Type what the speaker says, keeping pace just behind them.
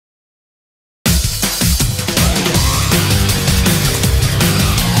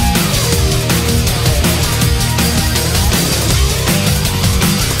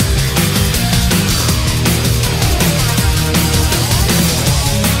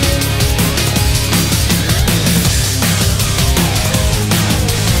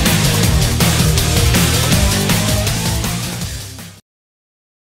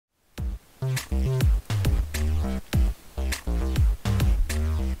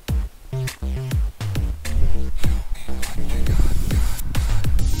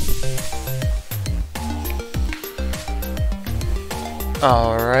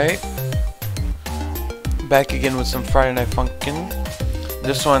Alright. Back again with some Friday Night Funkin.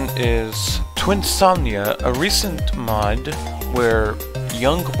 This one is Twinsomnia, a recent mod where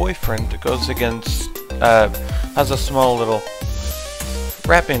young boyfriend goes against, has a small little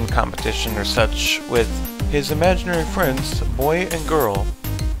rapping competition or such with his imaginary friends, boy and girl.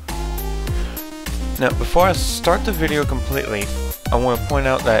 Now, before I start the video completely, I want to point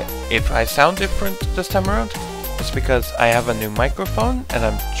out that if I sound different this time around, it's because I have a new microphone and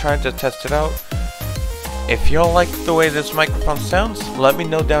I'm trying to test it out. If y'all like the way this microphone sounds, let me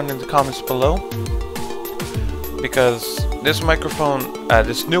know down in the comments below. Because this microphone,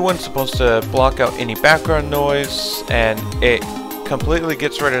 this new one's supposed to block out any background noise, and it completely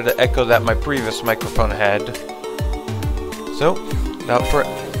gets rid of the echo that my previous microphone had. So,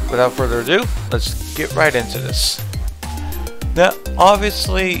 without further ado, let's get right into this. Now,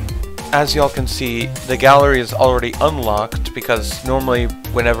 obviously, as y'all can see, the gallery is already unlocked because normally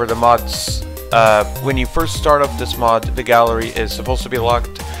whenever the mods, when you first start up this mod, the gallery is supposed to be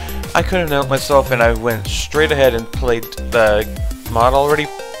locked. I couldn't help myself and I went straight ahead and played the mod already.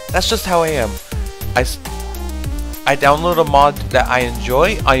 That's just how I am. I download a mod that I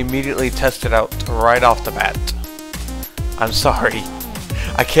enjoy, I immediately test it out right off the bat. I'm sorry.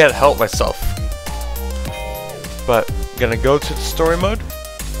 I can't help myself. But, gonna go to the story mode.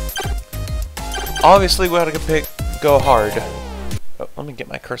 Obviously, we gotta go hard. Oh, let me get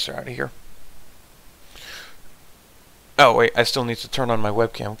my cursor out of here. Oh, wait, I still need to turn on my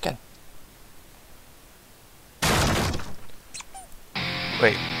webcam. Okay.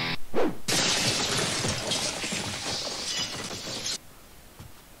 Wait.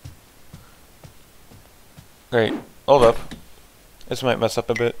 Great. Hold up. This might mess up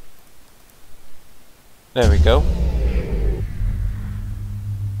a bit. There we go.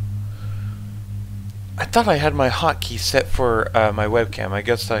 I thought I had my hotkey set for my webcam. I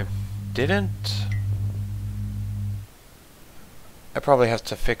guess I didn't. I probably have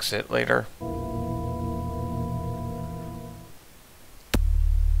to fix it later.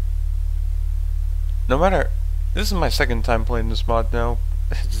 No matter, this is my second time playing this mod now.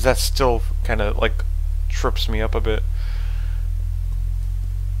 That still kind of like trips me up a bit.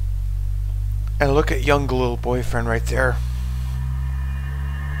 And look at young little boyfriend right there.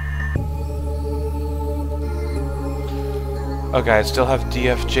 Okay, I still have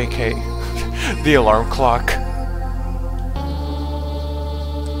DFJK, the alarm clock.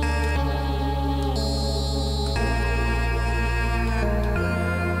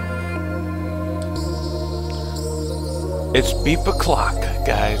 It's beep o'clock,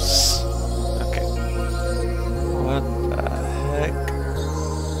 guys. Okay. What the heck?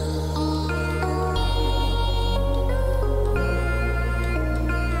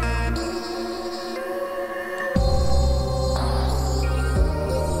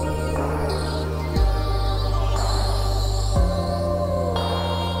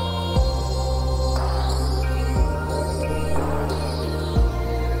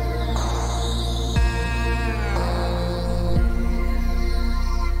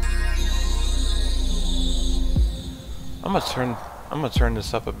 I'm gonna turn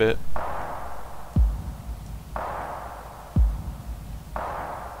this up a bit.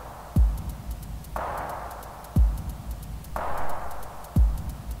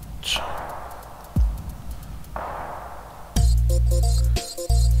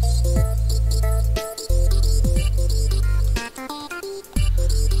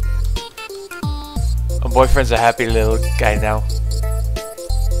 My boyfriend's a happy little guy now.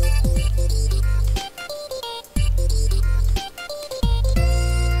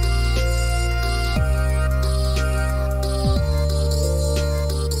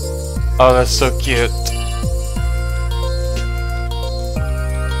 Oh, that's so cute.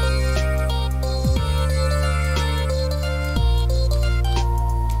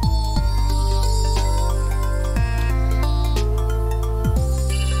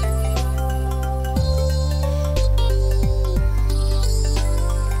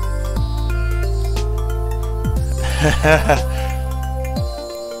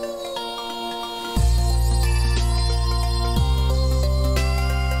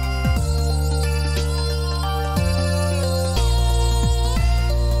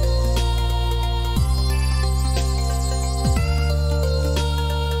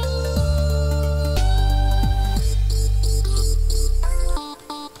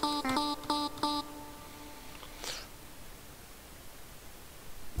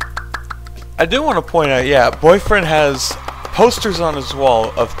 I do want to point out, yeah, boyfriend has posters on his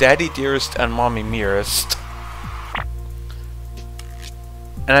wall of Daddy Dearest and Mommy Nearest.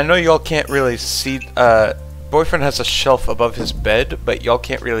 And I know y'all can't really see boyfriend has a shelf above his bed, but y'all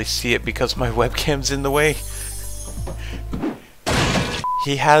can't really see it because my webcam's in the way.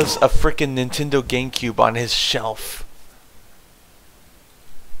 He has a frickin' Nintendo GameCube on his shelf.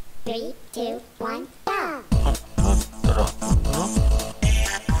 3, 2, 1, go!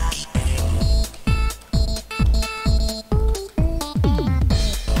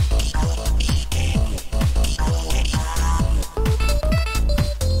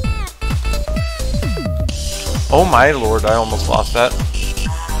 Oh my lord, I almost lost that.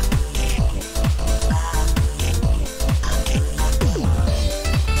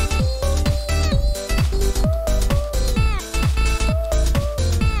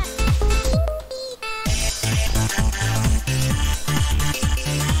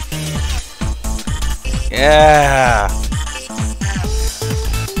 Yeah.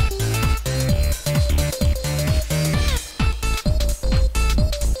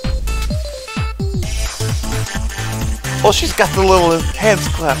 Oh, she's got the little hands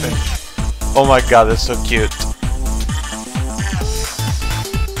clapping. Oh my god, that's so cute.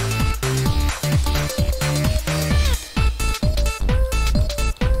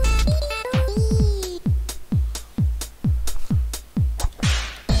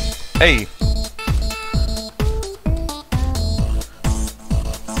 Hey.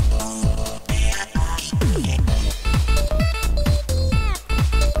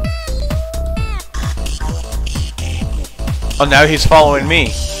 Oh, now he's following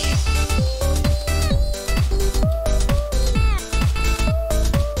me.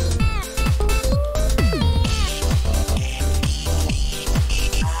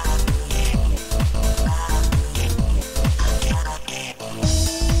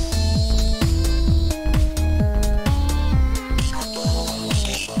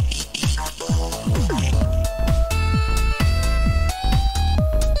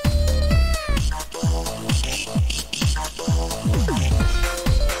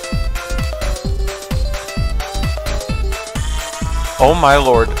 Oh my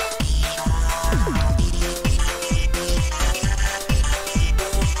lord.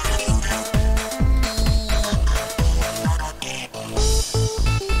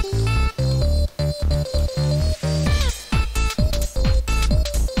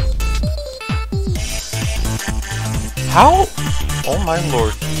 How? Oh my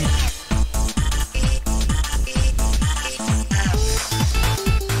lord.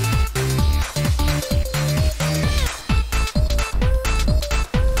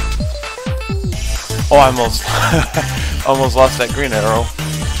 Oh, I almost, almost lost that green arrow.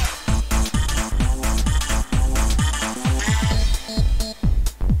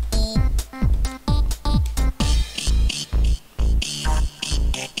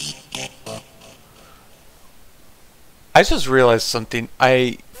 I just realized something.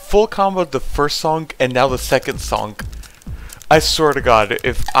 I full comboed the first song and now the second song. I swear to God,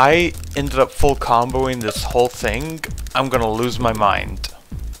 if I ended up full comboing this whole thing, I'm gonna lose my mind.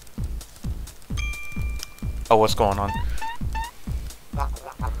 Oh, what's going on?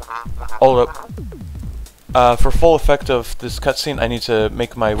 Hold up. For full effect of this cutscene, I need to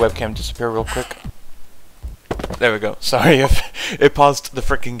make my webcam disappear real quick. There we go. Sorry if it paused the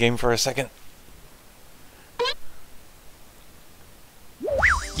frickin' game for a second.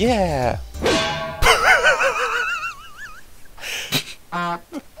 Yeah!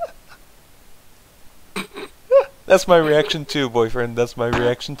 That's my reaction too, boyfriend. That's my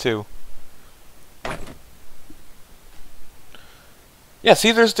reaction too. Yeah,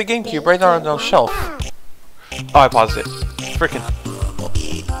 see, there's the GameCube right there on the shelf. Oh, I paused it. Frickin'.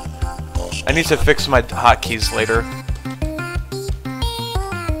 I need to fix my hotkeys later.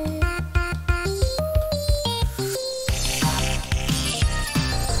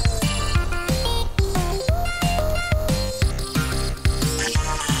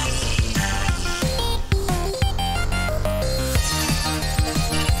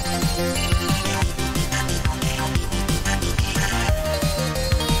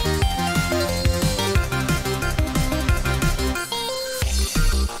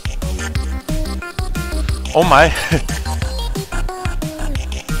 Oh my.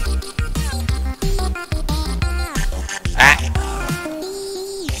 Ah.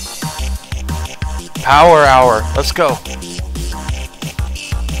 Power hour. Let's go.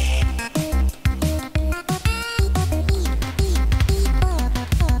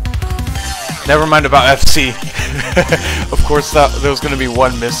 Never mind about FC. Of course, there was going to be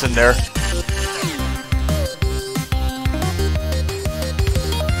one miss in there.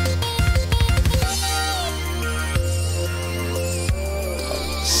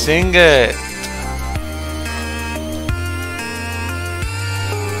 Sing it.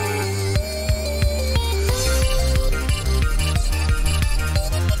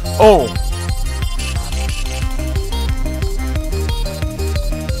 Oh!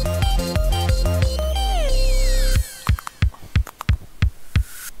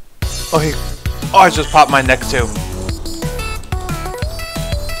 Oh, he... Oh, I just popped my neck too.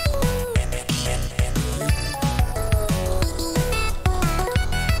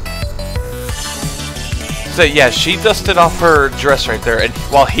 So yeah, she dusted off her dress right there, and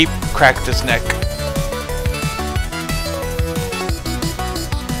while he cracked his neck.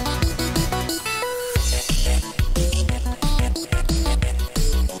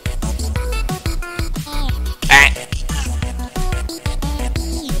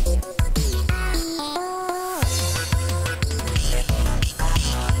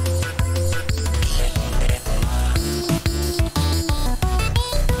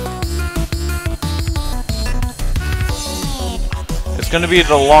 Gonna be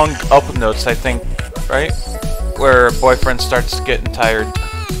the long up notes, I think, right? Where boyfriend starts getting tired.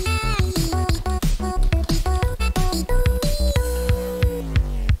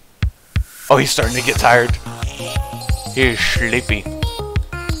 Oh, he's starting to get tired. He's sleepy.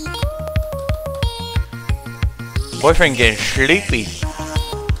 Boyfriend getting sleepy.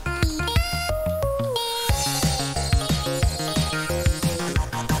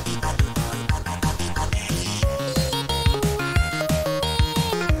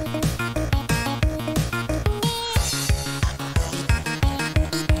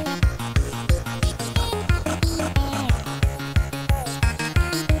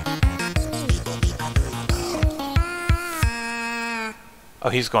 Oh,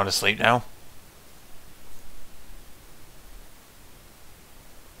 he's going to sleep now.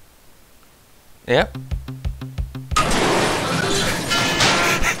 Yep.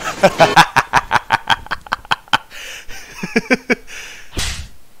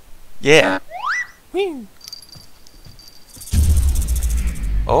 Yeah.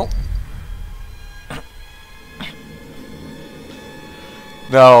 Oh.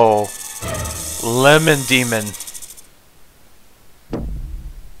 No. Lemon Demon.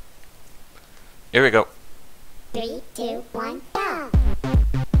 Here we go. 3, 2, 1, go!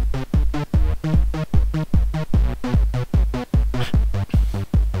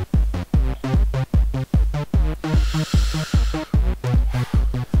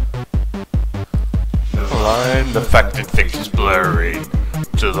 Line, the fact that fiction's blurry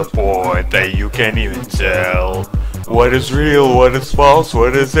to the point that you can't even tell what is real, what is false,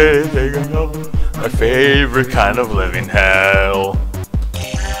 what is anything at all. My favorite kind of living hell.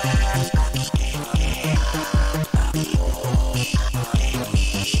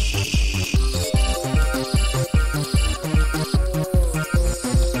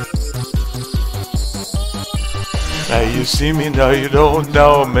 Now you see me, now you don't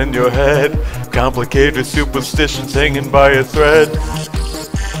know I'm in your head. Complicated superstitions hanging by a thread.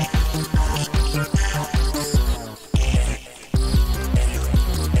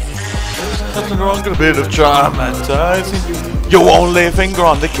 Nothing wrong with a bit of traumatizing. Your only finger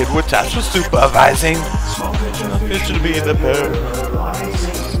on the kid with taps for supervising. It should be the paralyzing.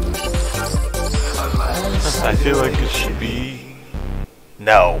 I feel like it should be...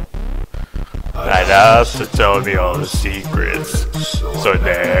 No. I'd have to tell me all the secrets, so I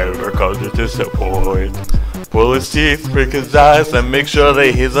never come to disappoint. Pull his teeth, break his eyes, and make sure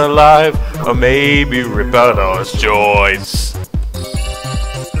that he's alive, or maybe rip out all his joints.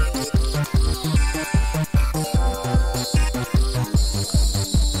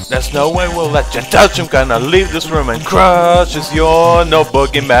 There's no way we'll let you touch him, gonna leave this room and crush his You're no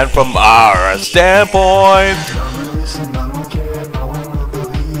boogeyman from our standpoint.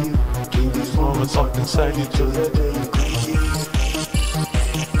 Locked inside you till the day you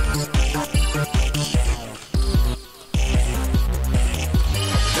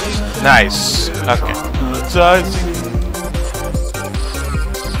nice. Okay.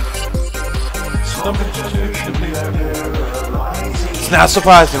 It's not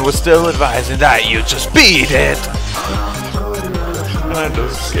surprising, we're still advising that you just beat it. Kind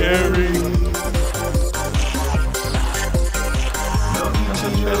of scary.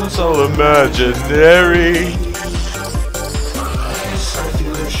 It's all imaginary.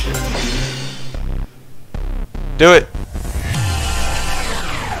 Do it.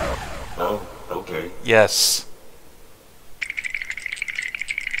 Oh, okay. Yes.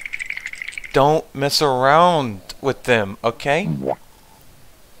 Don't mess around with them, okay?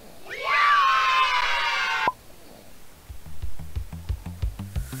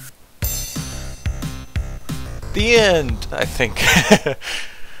 The end, I think.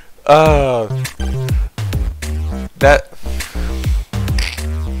 That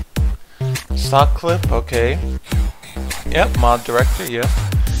stock clip, okay. Yep, mod director, yeah.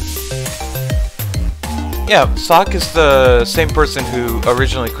 Yeah, Sock is the same person who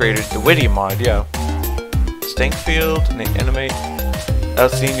originally created the Witty mod, yeah. Stankfield, Animate, El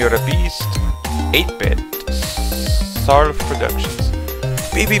Señor Beast, 8-Bit, Sarf Productions,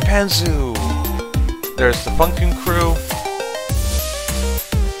 Baby Panzu, there's the Funkin' Crew,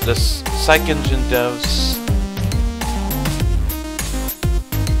 the Psych Engine devs.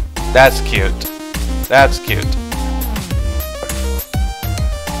 That's cute. That's cute.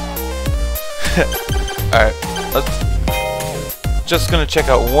 Alright, let's just gonna check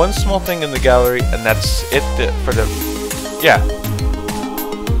out one small thing in the gallery, and that's it for the... yeah.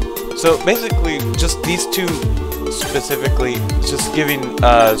 So basically, just these two specifically, just giving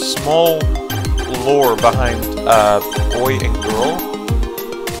small lore behind boy and girl.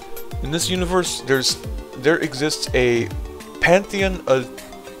 In this universe, there exists a pantheon of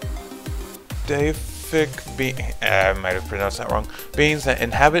deific I might have pronounced that wrong. Beings that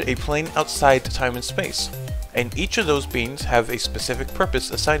inhabit a plane outside time and space. And each of those beings have a specific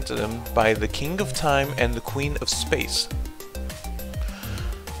purpose assigned to them by the King of Time and the Queen of Space.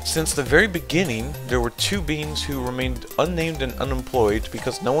 Since the very beginning, there were two beings who remained unnamed and unemployed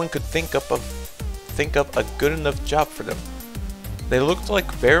because no one could think up a good enough job for them. They looked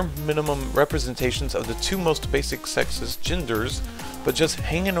like bare minimum representations of the two most basic sexes, genders, but just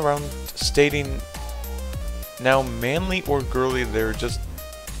hanging around stating now manly or girly, they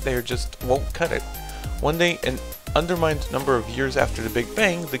just won't cut it. One day, an undermined number of years after the Big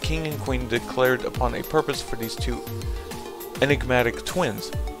Bang, the king and queen declared upon a purpose for these two enigmatic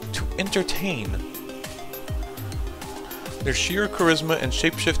twins: to entertain. Their sheer charisma and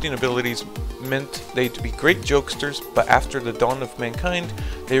shape-shifting abilities meant they'd be great jokesters, but after the dawn of mankind,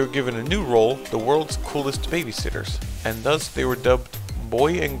 they were given a new role, the world's coolest babysitters, and thus they were dubbed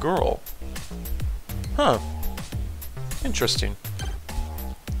Boy and Girl. Huh. Interesting.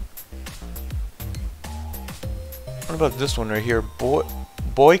 What about this one right here?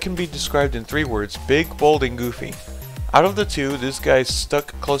 Boy can be described in 3 words: big, bold, and goofy. Out of the two, this guy's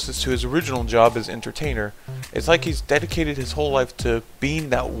stuck closest to his original job as entertainer. It's like he's dedicated his whole life to being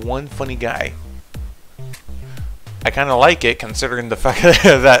that one funny guy. I kinda like it, considering the fact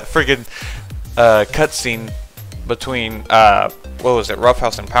that friggin' cutscene between, what was it,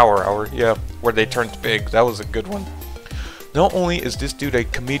 Roughhouse and Power Hour, yeah, where they turned big. That was a good one. Not only is this dude a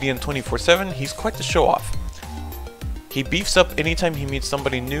comedian 24/7, he's quite the show-off. He beefs up anytime he meets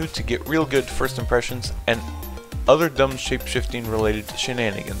somebody new to get real good first impressions and other dumb shape-shifting related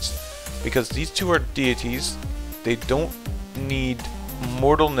shenanigans. Because these two are deities, they don't need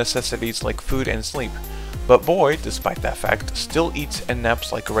mortal necessities like food and sleep. But Boy, despite that fact, still eats and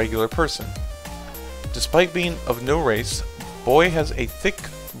naps like a regular person. Despite being of no race, Boy has a thick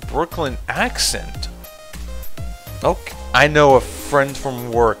Brooklyn accent. Okay, I know a friend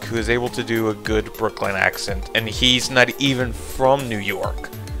from work who is able to do a good Brooklyn accent, and he's not even from New York.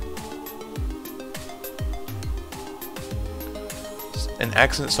 An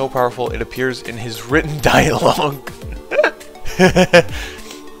accent so powerful it appears in his written dialogue.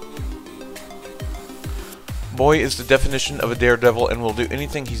 Boy is the definition of a daredevil and will do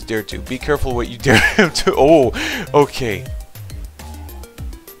anything he's dared to. Be careful what you dare him to. Oh, okay.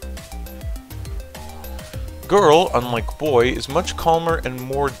 Girl, unlike Boy, is much calmer and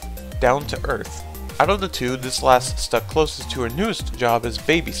more down to earth. Out of the two, this last stuck closest to her newest job as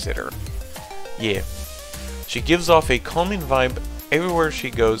babysitter. Yeah. She gives off a calming vibe everywhere she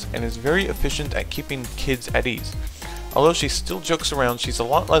goes and is very efficient at keeping kids at ease. Although she still jokes around, she's a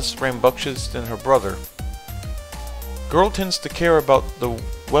lot less rambunctious than her brother. Girl tends to care about the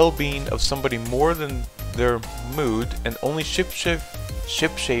well-being of somebody more than their mood and only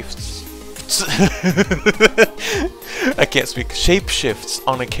shapeshifts I can't speak. Shapeshifts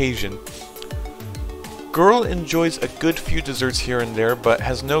on occasion. Girl enjoys a good few desserts here and there, but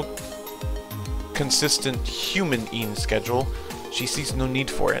has no consistent human eating schedule. She sees no need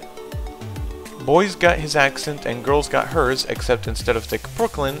for it. Boy's got his accent and Girl's got hers, except instead of thick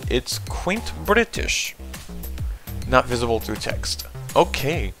Brooklyn, it's quaint British. Not visible through text.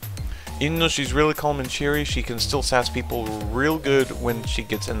 Okay. Even though she's really calm and cheery, she can still sass people real good when she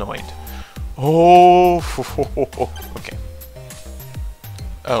gets annoyed. Oh, okay.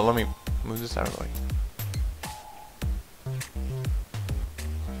 Oh, let me move this out of the way.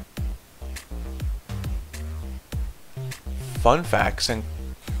 Fun facts and...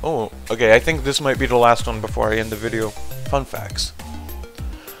 oh, okay, I think this might be the last one before I end the video. Fun facts.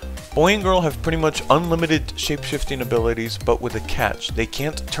 Boy and Girl have pretty much unlimited shape-shifting abilities, but with a catch. They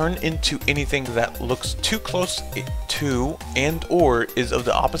can't turn into anything that looks too close to and or is of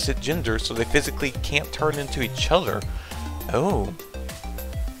the opposite gender, so they physically can't turn into each other. Oh.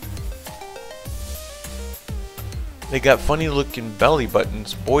 They got funny looking belly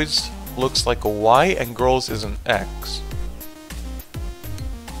buttons. Boys looks like a Y and girls is an X.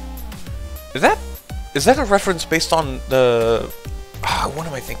 Is that a reference based on the what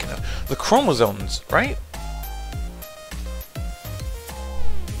am I thinking of? The chromosomes, right?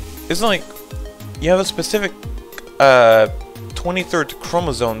 Isn't like you have a specific 23rd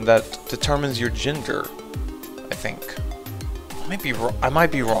chromosome that determines your gender, I think. I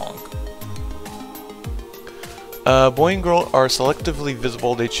might be wrong. Boy and girl are selectively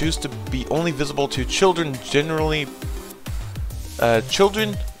visible. They choose to be only visible to children, generally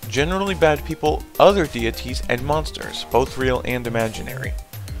bad people, other deities, and monsters, both real and imaginary.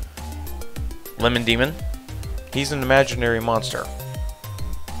 Lemon Demon, he's an imaginary monster.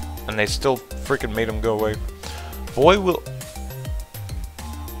 And they still freaking made him go away. Boy will...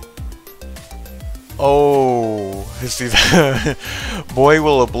 Oh, see that? Boy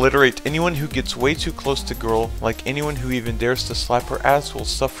will obliterate anyone who gets way too close to girl, like anyone who even dares to slap her ass will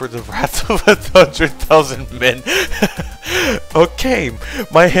suffer the wrath of 100,000 men. Okay,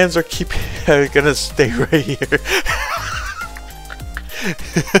 my hands are gonna stay right here.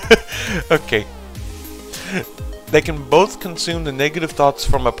 Okay. They can both consume the negative thoughts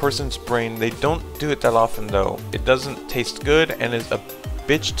from a person's brain. They don't do it that often though. It doesn't taste good and is a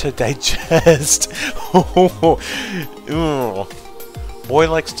bitch to digest.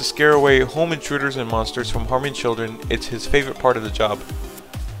 Boy likes to scare away home intruders and monsters from harming children. It's his favorite part of the job.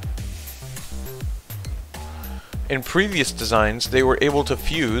 In previous designs, they were able to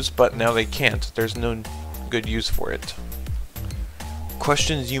fuse, but now they can't. There's no good use for it.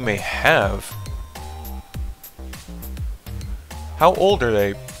 Questions you may have. How old are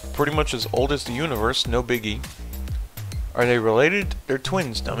they? Pretty much as old as the universe, no biggie. Are they related? They're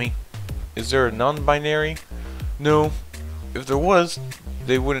twins, dummy. Is there a non-binary? No. If there was,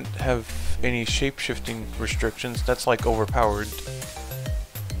 they wouldn't have any shape-shifting restrictions. That's like overpowered.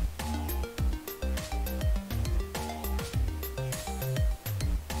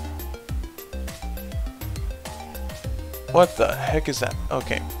 What the heck is that?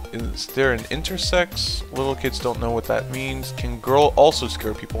 Okay. Is there an intersex? Little kids don't know what that means. Can girl also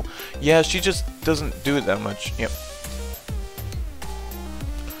scare people? Yeah, she just doesn't do it that much. Yep.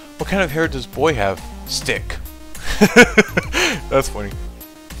 What kind of hair does boy have? Stick. That's funny.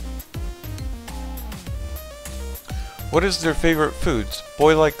 What is their favorite foods?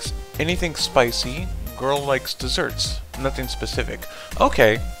 Boy likes anything spicy. Girl likes desserts. Nothing specific.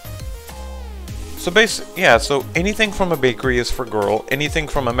 Okay. So yeah, so anything from a bakery is for girl, anything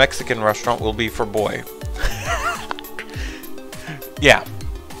from a Mexican restaurant will be for boy. Yeah.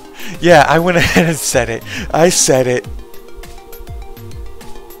 Yeah, I went ahead and said it. I said it.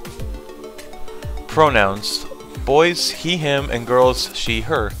 Pronouns. Boys, he, him, and girls, she,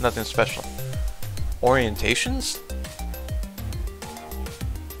 her. Nothing special. Orientations?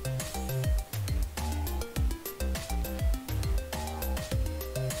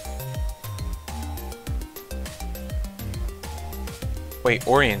 Wait,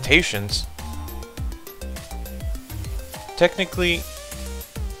 orientations? Technically,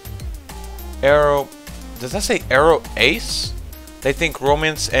 arrow... Does that arrow arrow ace? They think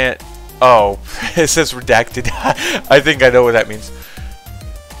romance and... Oh, it says redacted. I think I know what that means.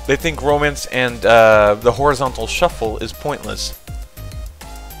 They think romance and the horizontal shuffle is pointless.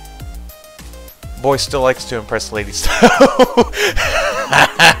 Boy still likes to impress ladies.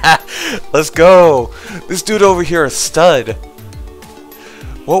 Let's go. This dude over here is a stud.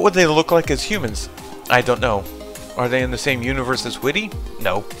 What would they look like as humans? I don't know. Are they in the same universe as Witty?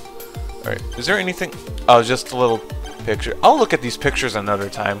 No. Alright, is there anything... Oh, just a little picture. I'll look at these pictures another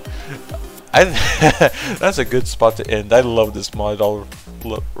time. That's a good spot to end. I love this mod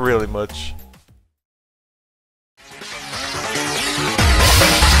really much.